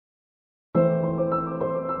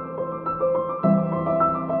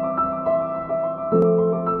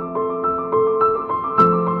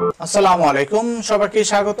আসসালামু আলাইকুম, সবাইকে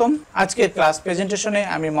স্বাগতম। আজকের ক্লাস প্রেজেন্টেশনে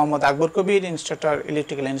আমি মোহাম্মদ আকবর কবির, instructor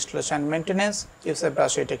electrical installation and maintenance, Yousef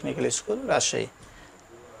Rajshahi technical school, Rajshahi.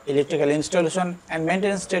 Electrical installation and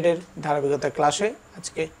maintenance ট্রেডের ধারাবাহিকতা ক্লাসে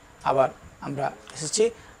আজকে আবার আমরা এসেছি।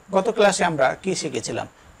 গত ক্লাসে আমরা কি শিখেছিলাম?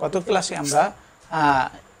 গত ক্লাসে আমরা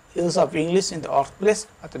use of English in the work place,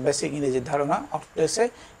 অর্থাৎ বেসিক ইংরেজির ধারণা ওয়ার্ক প্লেসে,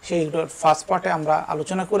 সেইগুলোর ফার্স্ট পার্টে আমরা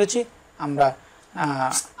আলোচনা করেছি। আমরা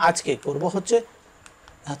আজকে করব হচ্ছে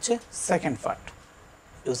second part,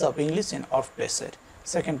 use of English in work প্লেসের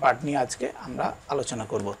সেকেন্ড পার্ট নিয়ে আজকে আমরা আলোচনা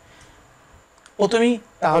করব। প্রথমেই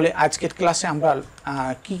তাহলে আজকের ক্লাসে আমরা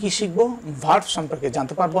কি কি শিখব? ভার্ব সম্পর্কে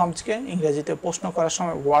জানতে পারবো। আজকে ইংরেজিতে প্রশ্ন করার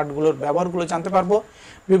সময় ওয়ার্ডগুলোর ব্যবহারগুলো জানতে পারবো,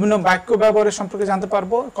 বিভিন্ন বাক্য ব্যবহারের সম্পর্কে জানতে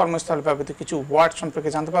পারবো, কর্মস্থলে ব্যবহৃত কিছু ওয়ার্ড সম্পর্কে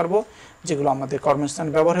জানতে পারবো যেগুলো আমাদের কর্মস্থানে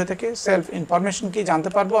ব্যবহার হয়ে থাকে। সেলফ ইনফরমেশন কি জানতে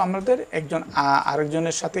পারবো, আমাদের একজন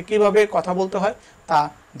আরেকজনের সাথে কিভাবে কথা বলতে হয় তা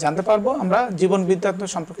জানতে পারবো, আমরা জীবন বৃত্তান্ত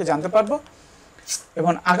সম্পর্কে জানতে পারবো,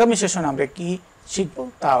 এবং আগামী সেশনে আমরা কি শিখবো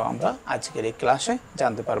তাও আমরা আজকের এই ক্লাসে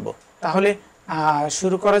জানতে পারবো। তাহলে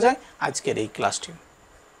শুরু করা যায় আজকের এই ক্লাসটি।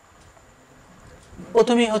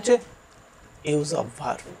 প্রথমেই হচ্ছে ইউজ অফ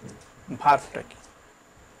ভার্ব। ভার্বটা কি?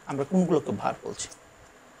 আমরা কোনগুলোকে ভার্ব বলছি?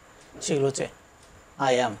 সেগুলো হচ্ছে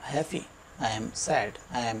I am happy, I am sad,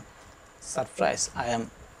 I am surprise, I am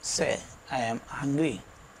sad, I am hungry.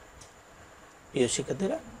 প্রিয়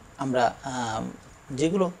শিক্ষার্থীরা, আমরা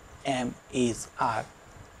যেগুলো M, is, R,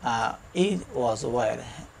 is, was, war,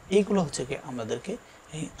 এইগুলো হচ্ছে কি আমাদেরকে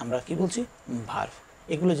আমরা কি বলছি? ভার্ব।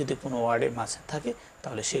 এগুলো যদি কোনো ওয়ার্ডের মাঝে থাকে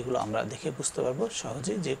তাহলে সেগুলো আমরা দেখে বুঝতে পারবো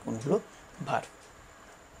সহজে যে কোনগুলো ভার্ব।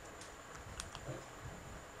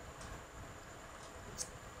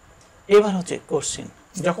 এবার হচ্ছে কোশ্চেন।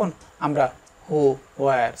 যখন আমরা হু,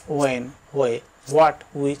 ওয়ার, ওয়েন, হোয়ে, হোয়াট,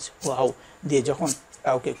 হুইচ, হাউ দিয়ে যখন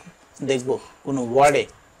কাউকে দেখব কোনো ওয়ার্ডে,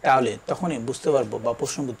 তাহলে তখনই বুঝতে পারবো, বা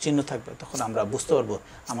প্রশ্নবোধক চিহ্ন থাকবে, তখন আমরা বুঝতে পারবো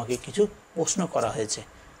আমাকে কিছু প্রশ্ন করা হয়েছে।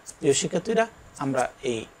 প্রিয় শিক্ষার্থীরা, আমরা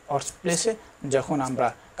এই ওয়ার্ক প্লেসে যখন আমরা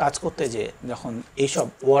কাজ করতে যে যখন এইসব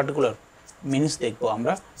ওয়ার্ডগুলোর মিনিংস দেখব,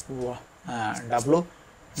 আমরা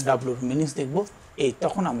ডাব্লুর মিনিংস দেখব,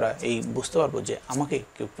 তখন আমরা বুঝতে পারবো যে আমাকে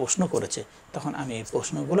কেউ প্রশ্ন করেছে, তখন আমি এই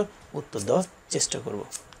প্রশ্নগুলোর উত্তর দেওয়ার চেষ্টা করব।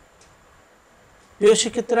 প্রিয়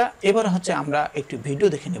শিক্ষার্থীরা, এবার হচ্ছে আমরা একটি ভিডিও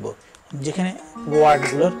দেখে নেব যেখানে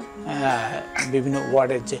ওয়ার্ডগুলোর বিভিন্ন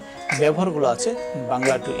ওয়ার্ডের যে ব্যবহারগুলো আছে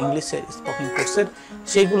বাংলা টু ইংলিশের স্পোকেন কোর্সের,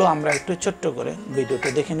 সেইগুলো আমরা একটু ছোট্ট করে ভিডিওটা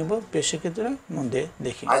দেখে নেব। প্রিয় শিক্ষার্থীরা, মন দিয়ে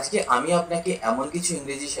দেখি। আজকে আমি আপনাকে এমন কিছু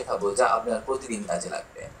ইংরেজি শেখাবো যা আপনার প্রতিদিন কাজে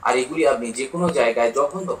লাগবে, আর এগুলি আপনি যে কোনো জায়গায়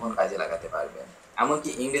যখন তখন কাজে লাগাতে পারবেন। এমনকি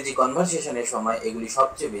ইংরেজি কনভারসেশনের সময় এগুলি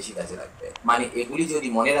সবচেয়ে বেশি কাজে লাগবে। মানে এগুলি যদি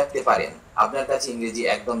মনে রাখতে পারেন, আপনার কাছে ইংরেজি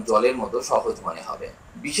একদম জলের মতো সহজ মনে হবে।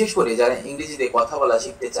 বিশেষ করে যারা ইংরেজিতে কথা বলা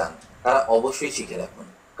শিখতে চান তারা অবশ্যই শিখে রাখুন,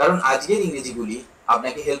 কারণ আজকের ইংরেজিগুলি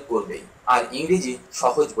আপনাকে হেল্প করবেই, আর ইংরেজি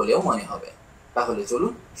সহজ বলেও মনে হবে। তাহলে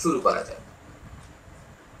চলুন শুরু করা যাক।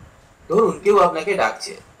 ধরুন কেউ আপনাকে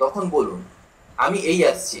ডাকছে, তখন বলুন আমি এই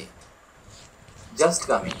আসছি, জাস্ট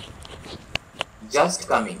কামিং, জাস্ট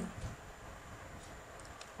কামিং।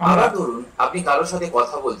 আবার ধরুন আপনি কারোর সাথে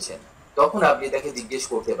কথা বলছেন, তখন আপনি তাকে জিজ্ঞেস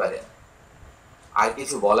করতে পারেন আর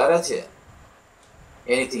কিছু বলার আছে,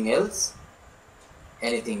 এনিথিং এলস,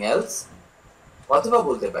 এনিথিং এলস। অথবা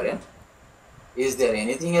বলতে পারেন is there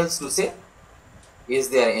anything else to say, is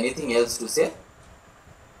there anything else to say.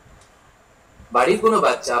 বাড়ির কোনো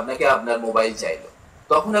বাচ্চা আপনাকে আপনার মোবাইল চাইলো,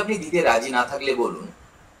 তখন আপনি দিতে রাজি না থাকলে বলুন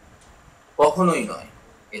কখনোই নয়,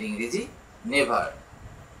 এর ইংরেজি নেভার।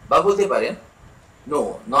 বা বলতে পারেন no,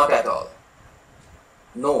 not at all,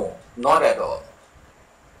 no, not at all.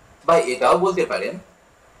 বা এটাও বলতে পারেন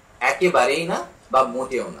একেবারেই না বা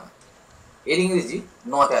মোটেও না, এর ইংরেজি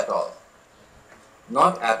not at all,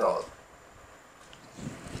 not at all.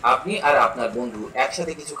 আপনি আর আপনার বন্ধু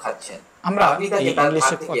একসাথে কিছু খাচ্ছেন, আমরা আপনি তাকে তার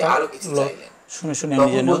হাত থেকে আরো কিছু চাইলেন, শুনে শুনে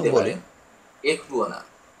তখন বলতে পারেন একটুও না,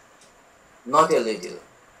 not a little,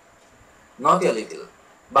 not a little.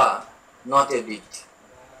 বা not a bit,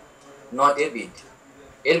 not a bit,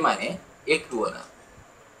 এর মানে একটুও না।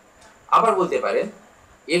 আবার বলতে পারেন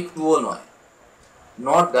একটুও নয়,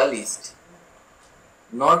 not the list,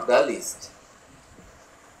 not the list.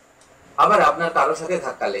 আবার আপনার কারোর সাথে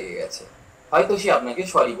ধাক্কা লেগে গেছে, হয়তো সে আপনাকে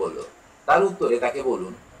সরি বললো, তার উত্তরে তাকে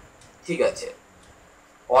বলুন ঠিক আছে,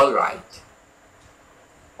 অল রাইট,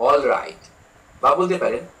 অল রাইট। বা বলতে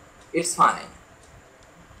পারেন ইটস ফাইন,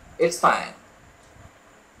 ইটস ফাইন।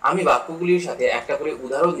 আমি বাক্যগুলির সাথে একটা করে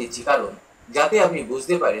উদাহরণ দিচ্ছি, কারণ যাতে আপনি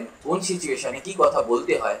বুঝতে পারেন কোন সিচুয়েশনে কি কথা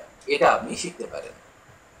বলতে হয়, এটা আপনি শিখতে পারেন।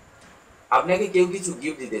 আপনাকে কেউ কিছু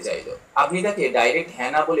গিফট দিতে চাইলো, আপনি তাকে ডাইরেক্ট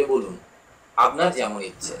হ্যাঁ না বলে বলুন আপনার যেমন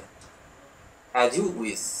ইচ্ছে, as you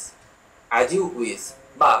wish, as you wish.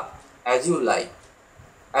 বা as you like.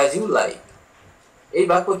 As you like এই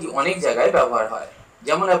বাক্যটি অনেক জায়গায় ব্যবহার হয়।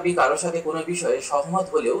 যেমন আপনি কারোর সাথে কোনো বিষয়ে সহমত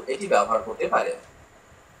হলেও এটি ব্যবহার করতে পারেন।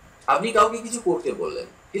 আপনি কাউকে কিছু করতে বললেন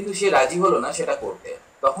কিন্তু সে রাজি হলো না সেটা করতে,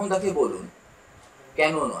 তখন তাকে বলুন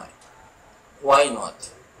কেন নয়, হোয়াই নট।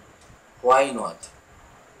 Why not.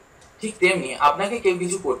 ঠিক তেমনি আপনাকে কেউ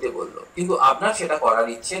কিছু করতে বলল কিন্তু আপনার সেটা করার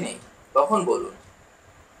ইচ্ছে নেই, তখন বলুন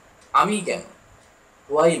আমি কেন,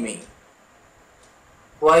 হোয়াই মি।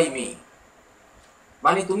 হোয়াই মি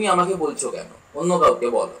মানে তুমি আমাকে বলছো কেন, অন্য কাউকে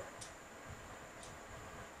বলো।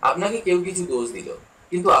 আপনাকে কেউ কিছু দোষ দিল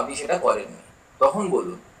কিন্তু আপনি সেটা করেননি, তখন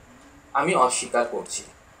বলুন আমি অস্বীকার করছি।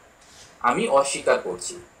 আমি অস্বীকার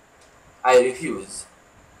করছি। I refuse.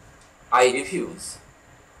 I refuse.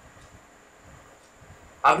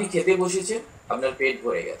 আপনি খেতে বসেছেন, আপনার পেট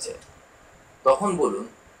ভরে গেছে, তখন বলুন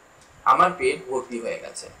আমার পেট ভর্তি হয়ে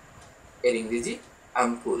গেছে। এর ইংরেজি I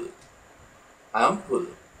am full. I am ফুল।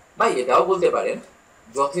 বা এটাও বলতে পারেন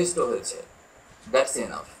যথেষ্ট হয়েছে, দ্যাটস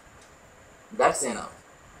এনাফ। That's enough.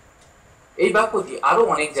 এই বাক্যটি আরো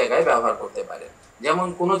অনেক জায়গায় ব্যবহার করতে পারেন। যেমন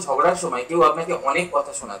কোনো ঝগড়ার সময় কেউ আপনাকে অনেক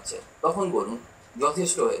কথা শোনাচ্ছে, তখন বলুন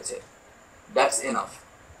যথেষ্ট হয়েছে, দ্যাটস এনাফ।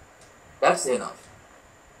 That's enough.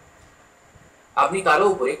 আপনি কারো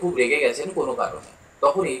উপরে খুব রেগে গেছেন কোনো কারণে,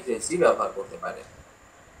 তখন এই ফ্রেজটি ব্যবহার করতে পারেন।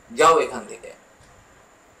 যাও এখান থেকে,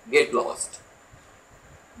 গেট লস্ট।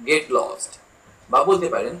 Get lost. বা বলতে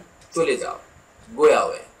পারেন চলে যাও, গো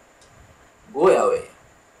অ্যাওয়ে। Go away.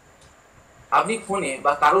 আপনি ফোনে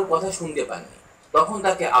বা কারোর কথা শুনতে পাননি, তখন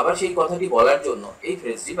তাকে আবার সেই কথাটি বলার জন্য এই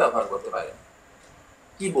ফ্রেজটি ব্যবহার করতে পারেন।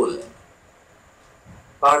 কি বললেন?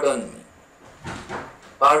 Pardon me.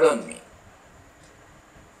 Pardon me.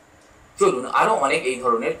 চলুন আরো অনেক এই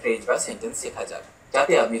ধরনের ফ্রেজ বা সেন্টেন্স শেখা যাক,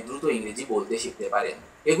 যাতে আপনি দ্রুত ইংরেজি বলতে শিখতে পারেন।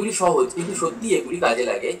 এগুলি সহজ কিন্তু সত্যি এগুলি কাজে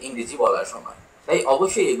লাগে ইংরেজি বলার সময়। তাই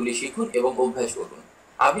অবশ্যই এগুলি শিখুন এবং অভ্যাস করুন।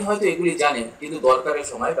 আপনি হয়তো এগুলি জানেন কিন্তু দরকারের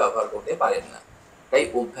সময় ব্যবহার করতে পারেন না, তাই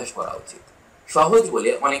অভ্যাস করা উচিত। সহজ বলে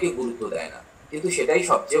অনেকে গুরুত্ব দেয় না, কিন্তু সেটাই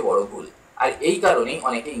সবচেয়ে বড় ভুল। আর এই কারণেই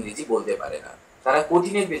অনেকে ইংরেজি বলতে পারে না। তারা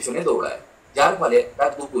কঠিনের পেছনে দৌড়ায়, যার ফলে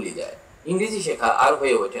তার দুকুলি যায়। ইংরেজি শেখা আর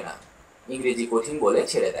হয়ে ওঠে না। ইংরেজি কঠিন বলে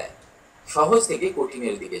ছেড়ে দেয়। সহজ থেকে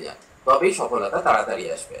কঠিনের দিকে যান, তবেই সফলতা তাড়াতাড়ি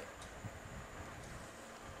আসবে।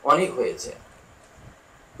 অনেক হয়েছে,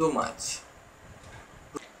 টু মাচ।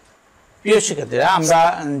 প্রিয় শিক্ষার্থীরা, আমরা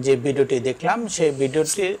যে ভিডিওটি দেখলাম সেই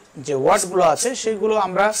ভিডিওটির যে ওয়ার্ডগুলো আছে সেগুলো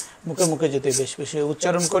আমরা মুখে মুখে যদি বেশি বেশি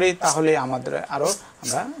উচ্চারণ করি তাহলে আমাদের আরও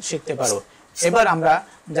আমরা শিখতে পারবো। এবার আমরা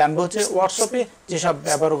জানবো হচ্ছে হোয়াটসঅ্যাপে যেসব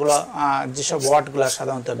ব্যবহারগুলো যেসব ওয়ার্ডগুলো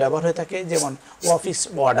সাধারণত ব্যবহার হয়ে থাকে, যেমন অফিস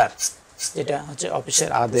অর্ডার, যেটা হচ্ছে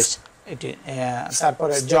অফিসের আদেশ, এটি।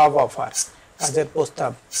 তারপরে জব অফার, কাজের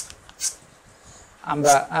প্রস্তাব।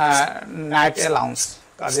 আমরা নাইট অ্যালাউন্স,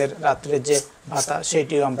 কাজের রাত্রে যে ভাতা,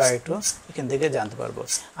 সেটিও আমরা একটু এখান থেকে জানতে পারবো।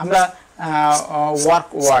 আমরা ওয়ার্ক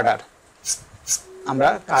অর্ডার, আমরা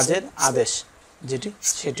কাজের আদেশ যেটি,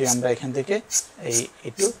 সেটি আমরা এখান থেকে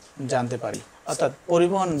একটু জানতে পারি। অর্থাৎ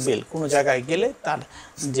পরিবহন বিল, কোনো জায়গায় গেলে তার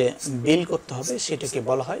যে বিল করতে হবে সেটাকে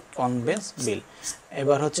বলা হয় কনভেন্স বিল।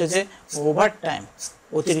 এবার হচ্ছে যে ওভার টাইম,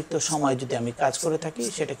 অতিরিক্ত সময় যদি আমি কাজ করে থাকি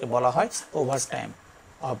সেটাকে বলা হয় ওভার টাইম,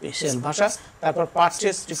 অফিসিয়াল ভাষা। তারপর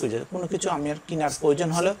পারচেস রিকুইজিশন, কোনো কিছু আমি আর কেনার প্রয়োজন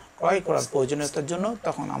হলে, ক্রয় করার প্রয়োজনীয়তার জন্য,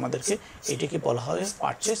 তখন আমাদেরকে এটিকে বলা হয়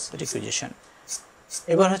পারচেস রিকুইজিশন।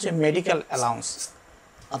 এবার হচ্ছে মেডিকেল অ্যালাউন্স,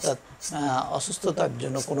 অর্থাৎ অসুস্থতার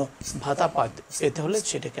জন্য কোনো ভাতা পেতে হলে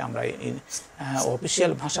সেটাকে আমরা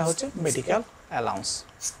অফিসিয়াল ভাষা হচ্ছে মেডিকেল অ্যালাউন্স।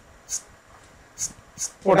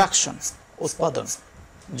 প্রোডাকশন, উৎপাদন,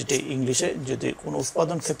 যেটি ইংলিশে যদি কোনো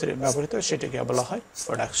উৎপাদন ক্ষেত্রে ব্যবহৃত হয় সেটাকে বলা হয়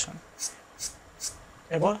প্রোডাকশন।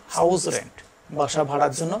 এবার হাউস রেন্ট, বাসা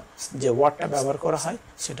ভাড়ার জন্য যে ওয়ার্ডটা ব্যবহার করা হয়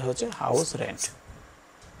সেটা হচ্ছে হাউস রেন্ট।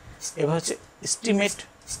 এবার হচ্ছে এস্টিমেট,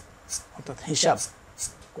 অর্থাৎ হিসাব,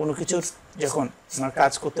 কোনো কিছুর যখন আমরা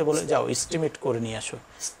কাজ করতে বলে যাও এস্টিমেট করে নিয়ে আসো,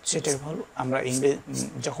 সেটাই হলো আমরা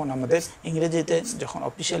যখন আমাদের ইংরেজিতে যখন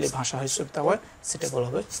অফিসিয়ালি ভাষা হিসেবে হয় সেটা বলা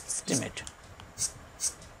হবে এস্টিমেট।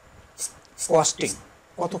 কস্টিং,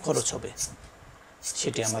 কত খরচ হবে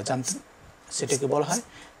সেটি আমরা জানতাম, সেটাকে বলা হয়।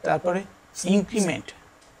 তারপরে ইনক্রিমেন্ট,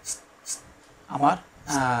 আমার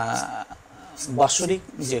বাৎসরিক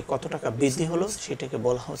যে কত টাকা বৃদ্ধি হলো সেটাকে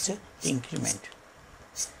বলা হচ্ছে ইনক্রিমেন্ট।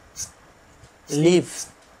 লিভ,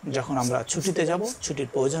 যখন আমরা ছুটিতে যাব, ছুটির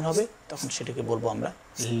প্রয়োজন হবে, তখন সেটাকে বলবো আমরা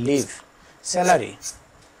লিভ। স্যালারি,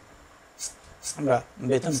 আমরা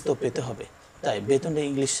বেতন তো পেতে হবে, তাই বেতনের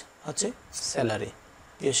ইংলিশ হচ্ছে স্যালারি।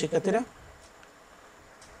 প্রিয় শিক্ষার্থীরা,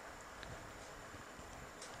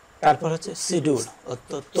 তারপর হচ্ছে শিডিউল,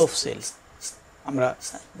 অর্থাৎ তফসিল। আমরা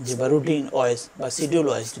যে বা রুটিন ওয়াইজ বা শিডিউল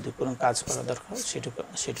ওয়াইজ যদি কোনো কাজ করা দরকার হয়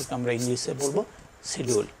সেটুকু আমরা ইংলিশে বলবো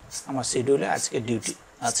শিডিউল, আমার শিডিউলে আজকে ডিউটি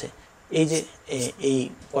আছে। এই যে এই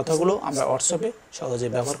কথাগুলো আমরা হোয়াটসঅ্যাপে সহজে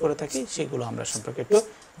ব্যবহার করে থাকি, সেগুলো আমরা সম্পর্কে একটু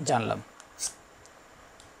জানলাম।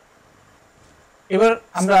 এবার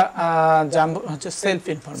আমরা জানব হচ্ছে সেলফ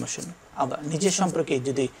ইনফরমেশন। আবার নিজের সম্পর্কে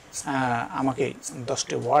যদি আমাকে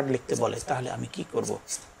 10টি ওয়ার্ড লিখতে বলে তাহলে আমি কি করব,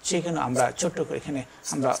 সেখানে আমরা ছোট্ট করে এখানে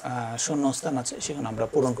আমরা শূন্যস্থান আছে সেখানে আমরা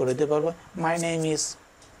পূরণ করে দিতে পারবো। মাই নেম ইজ,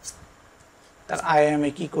 তার আই এম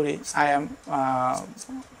এ কী করি, I am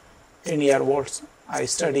 10 year olds, I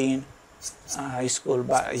study in school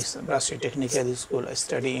বা Rajshahi technical school,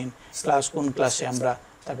 study in class, কোন ক্লাসে আমরা,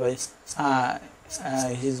 তারপরে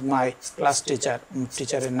হিজ মাই ক্লাস টিচার,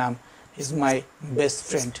 টিচারের নাম, his my best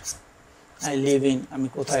friend, I live in, আমি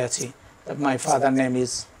কোথায় আছি, তারপর my father name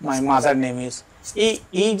is, my mother name is.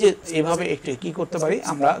 এই যে এভাবে একটু কী করতে পারি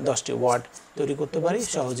আমরা 10টি ওয়ার্ড তৈরি করতে পারি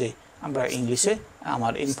সহজেই, আমরা ইংলিশে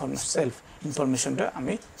আমার সেলফ ইনফরমেশনটা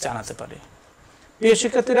আমি জানাতে পারি। প্রিয়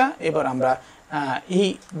শিক্ষার্থীরা, এবার আমরা এই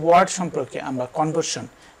ওয়ার্ড সম্পর্কে আমরা কনভার্সন,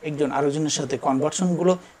 একজন আরেকজনের সাথে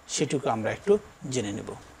কনভার্সনগুলো সেটুকু আমরা একটু জেনে নেব।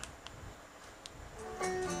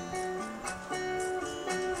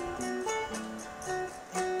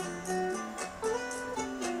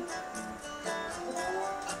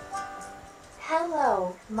 Hello,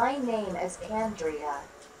 my name is Andrea.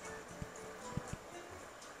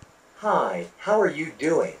 Hi, how are you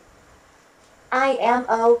doing? I am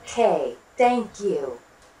okay, thank you.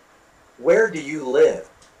 Where do you live?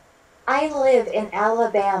 I live in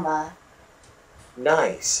Alabama.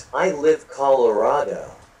 Nice, I live Colorado.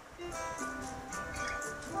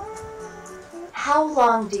 How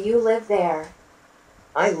long do you live there?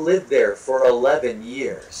 I lived there for 11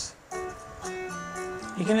 years.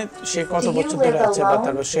 এখানে সে কত Do you বছর ধরে live আছে বা alone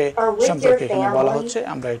তারপর সে or with সম্পর্কে your এখানে বলা family? হচ্ছে,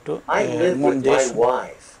 আমরা একটু I live মন with দিয়ে my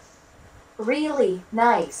wife. Really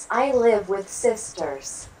nice, I live with sisters.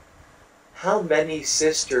 How many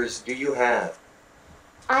sisters do you have?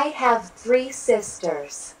 I have 3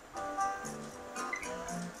 sisters.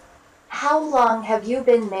 How long have you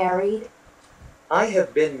been married? I have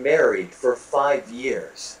been married for 5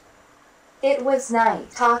 years. It was nice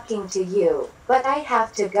talking to you, but I have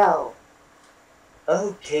to go.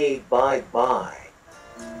 Okay, bye-bye.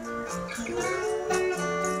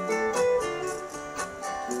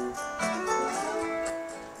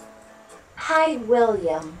 Hi,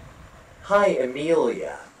 William. Hi,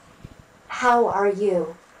 Amelia. How are you?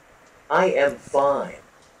 I am fine.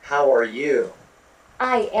 How are you?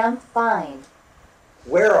 I am fine.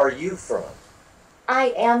 Where are you from? I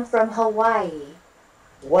am from Hawaii.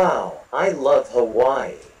 Wow, I love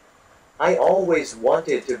Hawaii. I always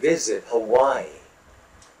wanted to visit Hawaii.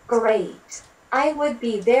 Great. I would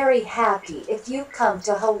be very happy if you come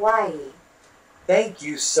to Hawaii. Thank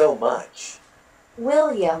you so much.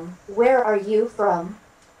 William, where are you from?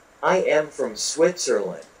 I am from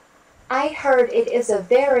Switzerland. I heard it is a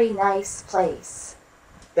very nice place.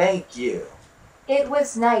 Thank you. It was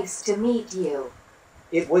nice to meet you.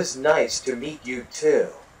 It was nice to meet you too.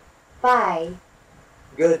 Bye.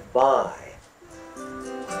 Goodbye.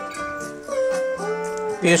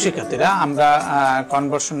 প্রিয় শিক্ষার্থীরা, আমরা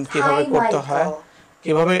conversion কিভাবে Hi, করতে হয়, Michael.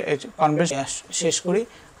 কিভাবে conversion শেষ করি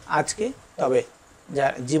আজকে, তবে যা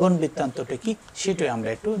জীবন বৃত্তান্তটা কি সেটাই আমরা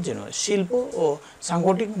একটু জেনে। শিল্প ও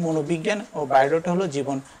সাংগঠনিক মনোবিজ্ঞান ও বায়োডাটা হলো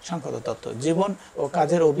জীবন সংক্রান্ত তত্ত্ব। জীবন ও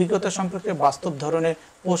কাজের অভিজ্ঞতা সম্পর্কে বাস্তব ধরনের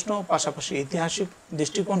প্রশ্ন, পাশাপাশি ঐতিহাসিক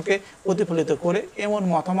দৃষ্টিকোণকে প্রতিফলিত করে এমন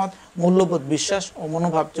মতামত, মূল্যবোধ, বিশ্বাস ও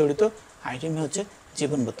মনোভাব জড়িত আইটেম হচ্ছে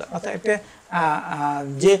জীবন বৃত্তান্ত। অর্থাৎ একটা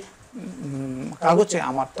যে কাগজে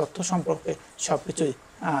আমার তথ্য সম্পর্কে সব কিছুই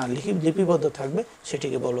লিপিবদ্ধ থাকবে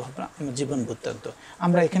সেটিকে বলবো আমার জীবন বৃত্তান্ত।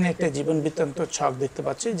 আমরা এখানে একটা জীবন বৃত্তান্ত ছক দেখতে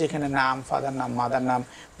পাচ্ছি, যেখানে নাম, ফাদার নাম, মাদার নাম,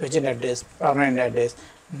 present address, permanent address,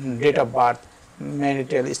 date of birth,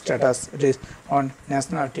 marital status, on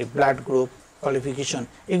nationality, blood group, qualification,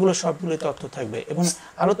 এগুলো সবগুলো তথ্য থাকবে। এবং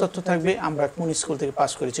আরও তথ্য থাকবে আমরা কোন স্কুল থেকে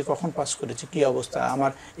পাস করেছি, কখন পাস করেছি, কী অবস্থা,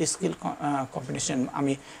 আমার স্কিল কম্পিটিশন,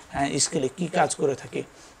 আমি স্কিলে কী কাজ করে থাকি,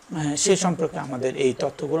 সে সম্পর্কে আমাদের এই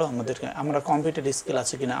তথ্যগুলো আমাদেরকে, আমরা কম্পিউটার স্কিল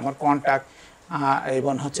আছে কিনা, আমার কন্ট্যাক্ট,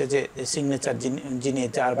 এবং হচ্ছে যে সিগনেচার, যিনি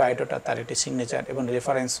যার বায়োডাটা তার একটি সিগনেচার এবং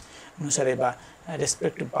রেফারেন্স অনুসারে বা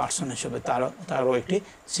রেসপেক্টিভ পার্সন হিসেবে তারও একটি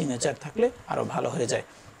সিগনেচার থাকলে আরও ভালো হয়ে যায়।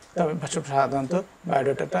 তবে সাধারণত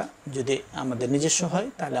বায়োডাটাটা যদি আমাদের নিজস্ব হয়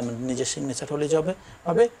তাহলে আমাদের নিজের সিগনেচার হলে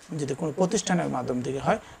হবে, যদি কোনো প্রতিষ্ঠানের মাধ্যম থেকে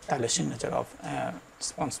হয় তাহলে সিগনেচার অফ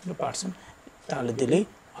রেসপন্সিবল পার্সন তাহলে দিলেই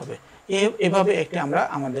হবে। এভাবে একটি আমরা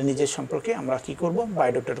আমাদের নিজের সম্পর্কে আমরা কি করব,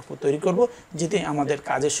 বায়োডাটা তৈরি করব, যেটি আমাদের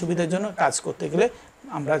কাজের সুবিধার জন্য, কাজ করতে গেলে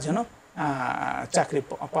আমরা যেন চাকরি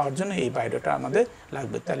পাওয়ার জন্য এই বায়োডাটা আমাদের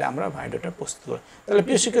লাগবে, তাহলে আমরা বায়োডাটা প্রস্তুত করি। তাহলে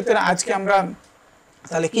প্রিয় শিক্ষার্থীরা, আজকে আমরা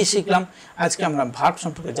তাহলে কি শিখলাম? আজকে আমরা ভার্ব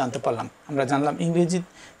সম্পর্কে জানতে পারলাম, আমরা জানলাম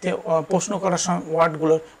ইংরেজিতে প্রশ্ন করার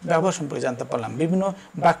ওয়ার্ডগুলোর ব্যবহার সম্পর্কে জানতে পারলাম, বিভিন্ন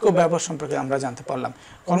বাক্য ব্যবহার সম্পর্কে আমরা জানতে পারলাম,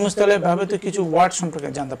 কর্মস্থলে ব্যবহৃত কিছু ওয়ার্ড সম্পর্কে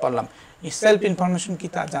জানতে পারলাম, সেলফ ইনফরমেশন কি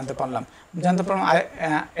তা জানতে পারলাম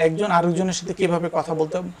একজন আরেকজনের সাথে কীভাবে কথা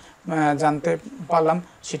বলতে জানতে পারলাম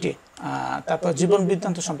সেটি, তারপর জীবন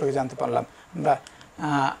বৃত্তান্ত সম্পর্কে জানতে পারলাম আমরা।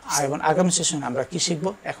 এবং আগামী সেশনে আমরা কী শিখবো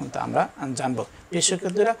এখন তা আমরা জানবো। প্রিয়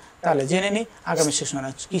শিক্ষার্থীরা, তাহলে জেনে নিই আগামী সেশনে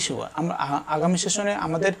কী শিখবো আমরা। আগামী সেশনে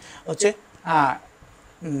আমাদের হচ্ছে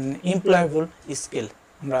এমপ্লয়েবল স্কিল,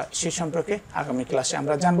 আমরা সেই সম্পর্কে আগামী ক্লাসে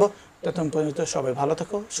আমরা জানবো। ততক্ষণ পর্যন্ত সবাই ভালো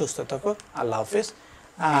থাকো, সুস্থ থাকো, আল্লাহ হাফিজ।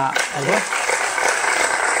 এবং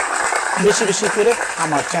বেশি বেশি করে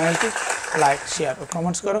আমার চ্যানেলটি লাইক, শেয়ার ও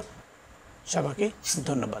কমেন্টস করো। সবাইকে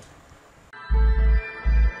ধন্যবাদ।